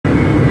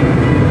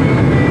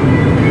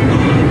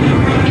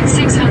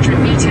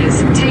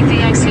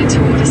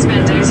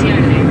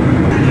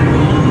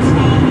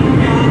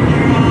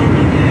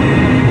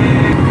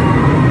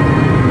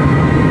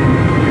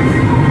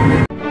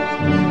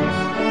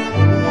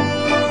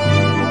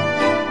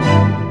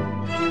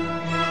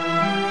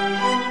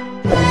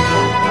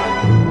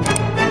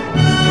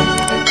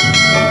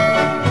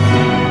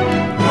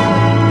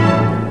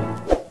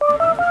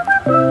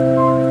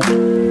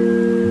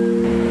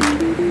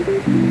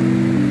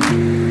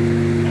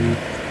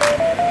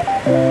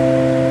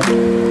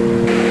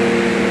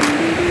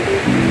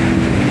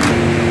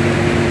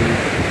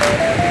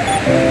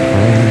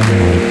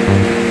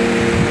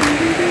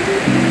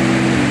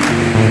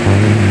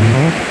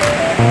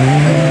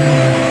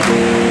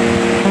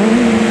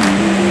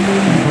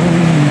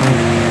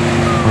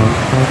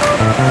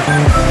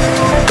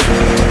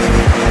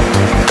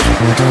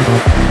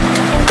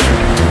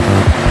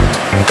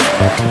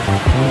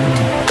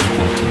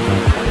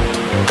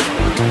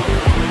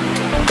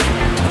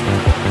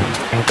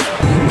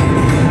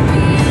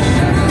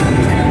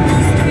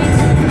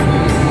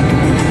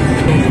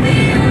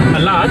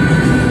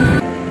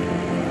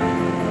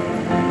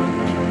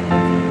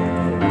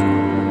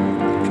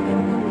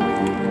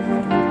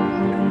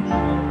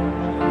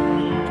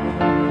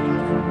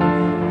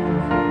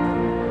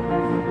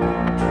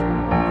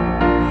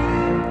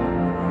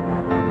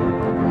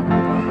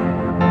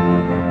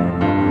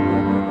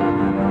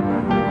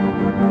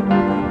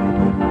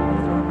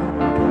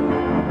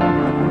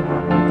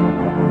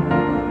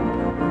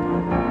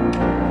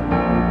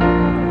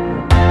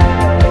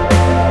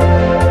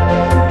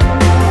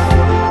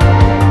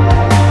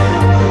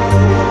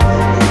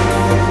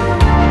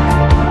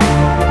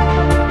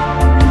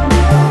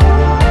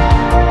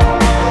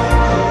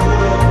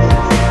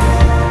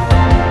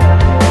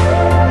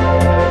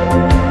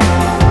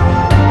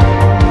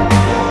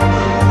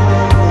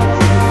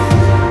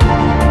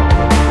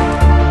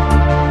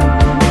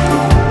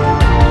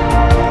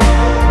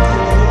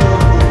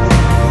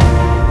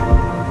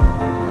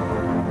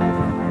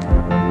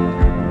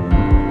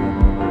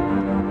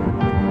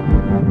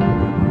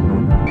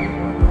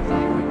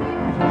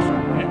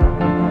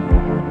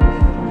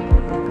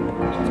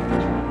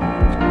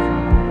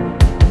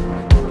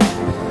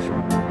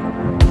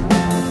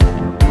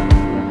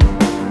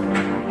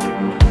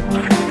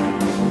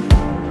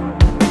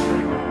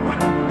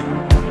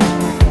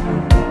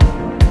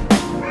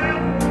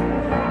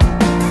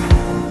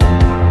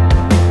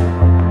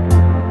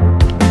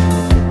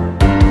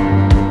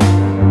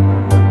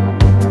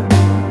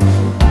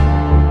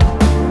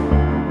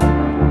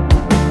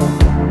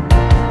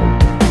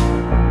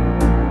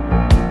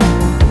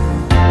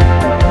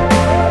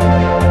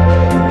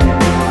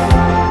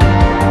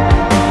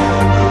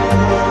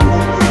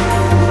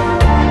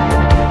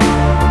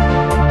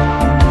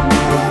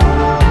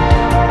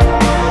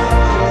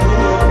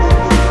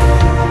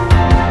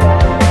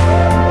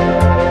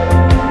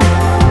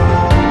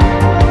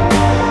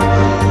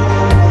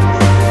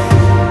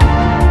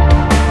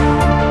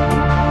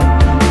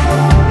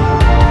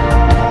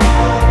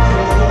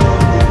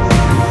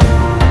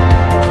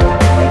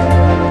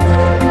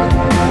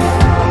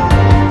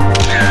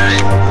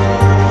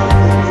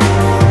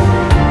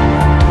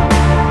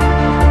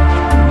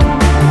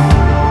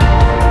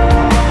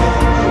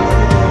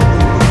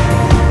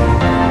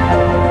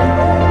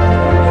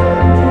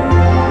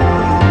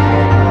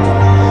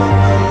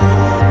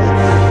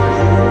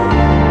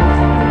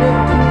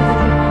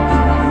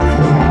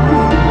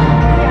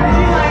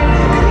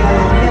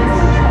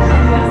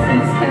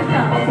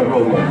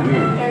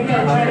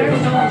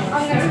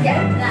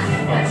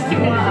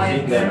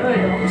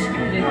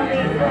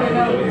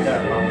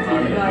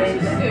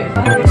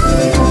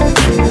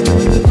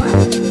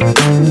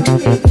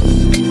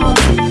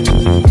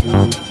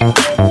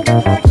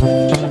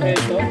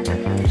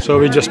So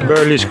we just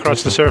barely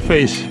scratched the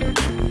surface.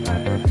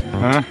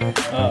 Huh?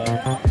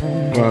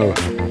 Wow.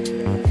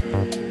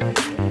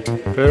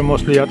 Pero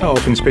mostly yata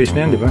open space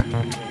na yan, di ba?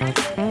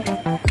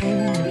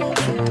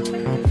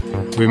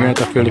 We met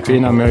a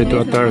Filipina married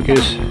to a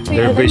Turkish.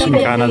 They're based in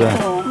Canada.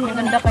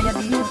 Maganda kaya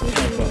dito.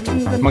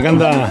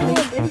 Maganda.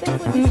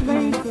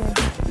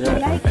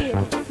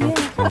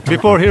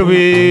 Before here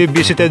we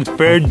visited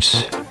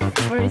Perge.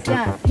 Where is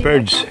that?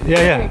 Perge.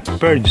 Yeah.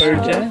 Perge.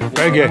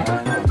 Perge.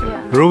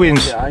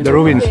 Ruins. Yeah, The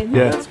ruins.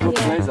 Yeah. That's good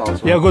place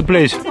also. Yeah, good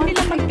place. Sabi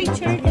lang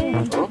mag-picture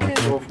din. Okay,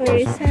 go for Where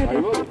it. is that? I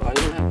will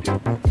help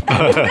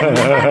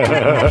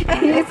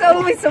you. He's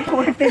always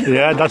supportive.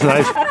 Yeah, that's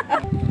nice.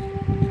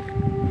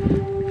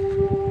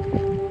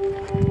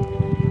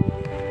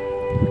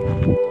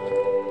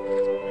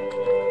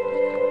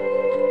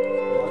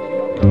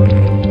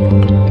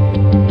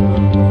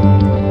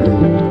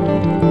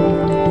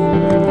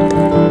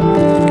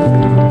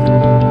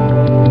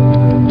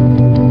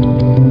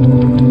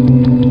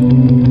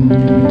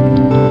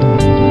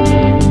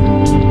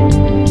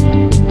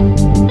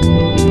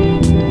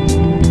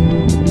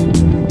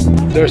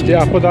 There's the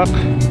aqueduct.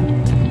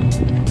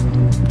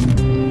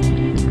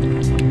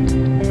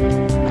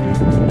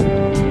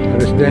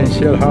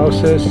 Residential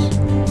houses,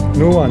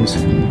 new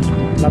ones,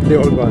 not the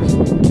old ones.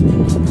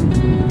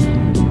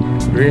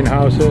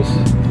 Greenhouses,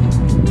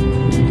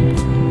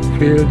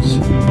 fields.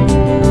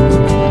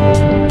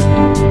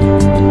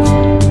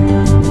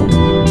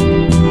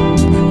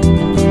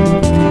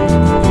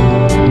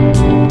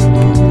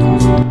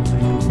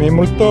 May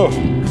multo.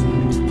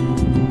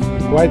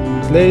 White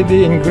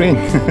lady in green.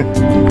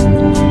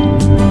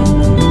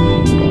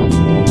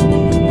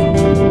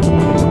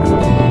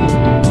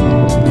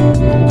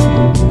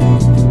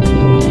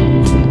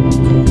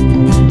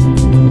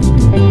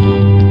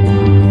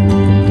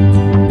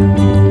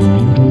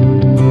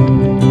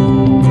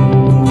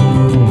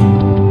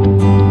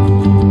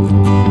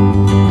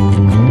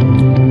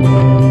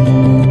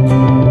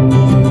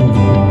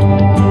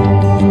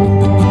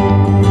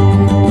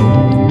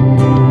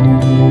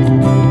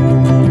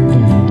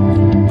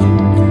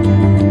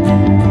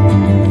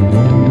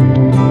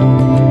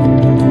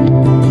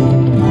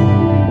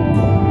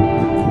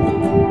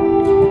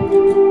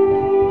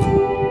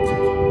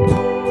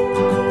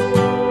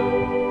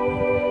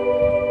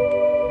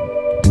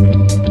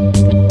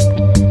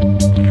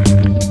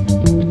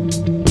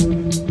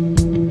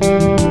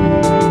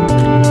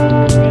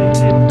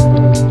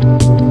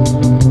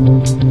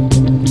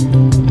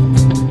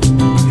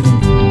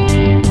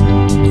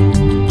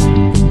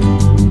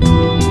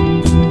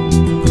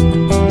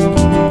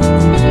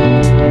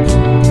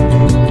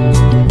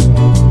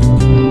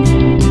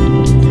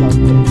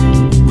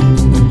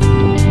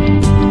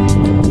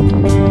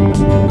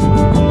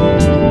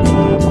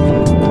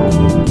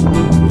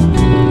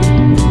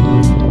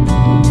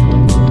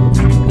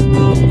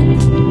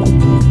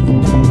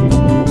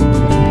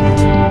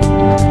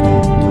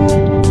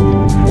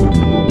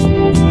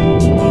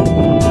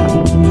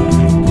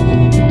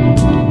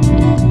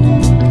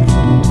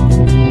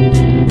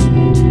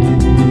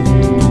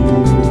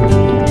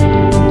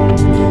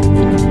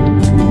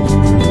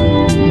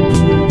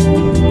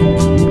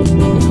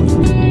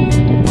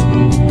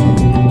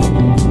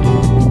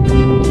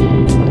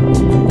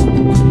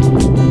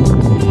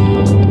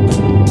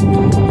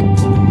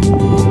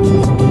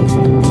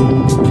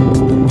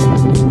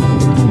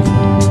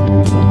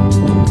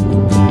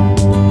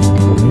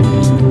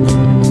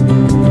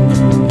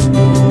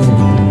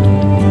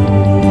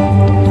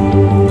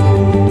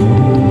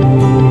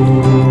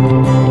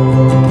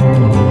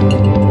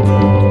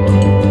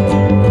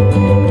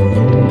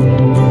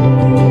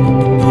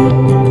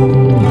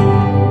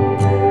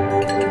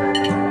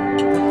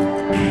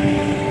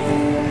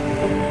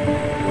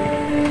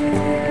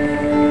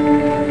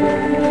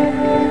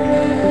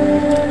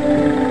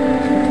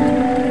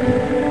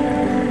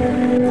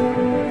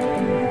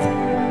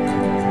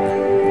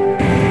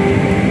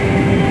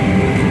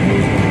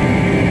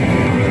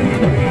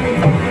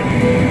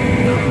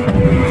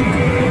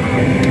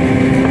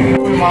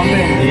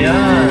 Mountain.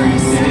 Yeah, you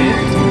see?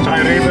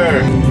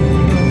 River.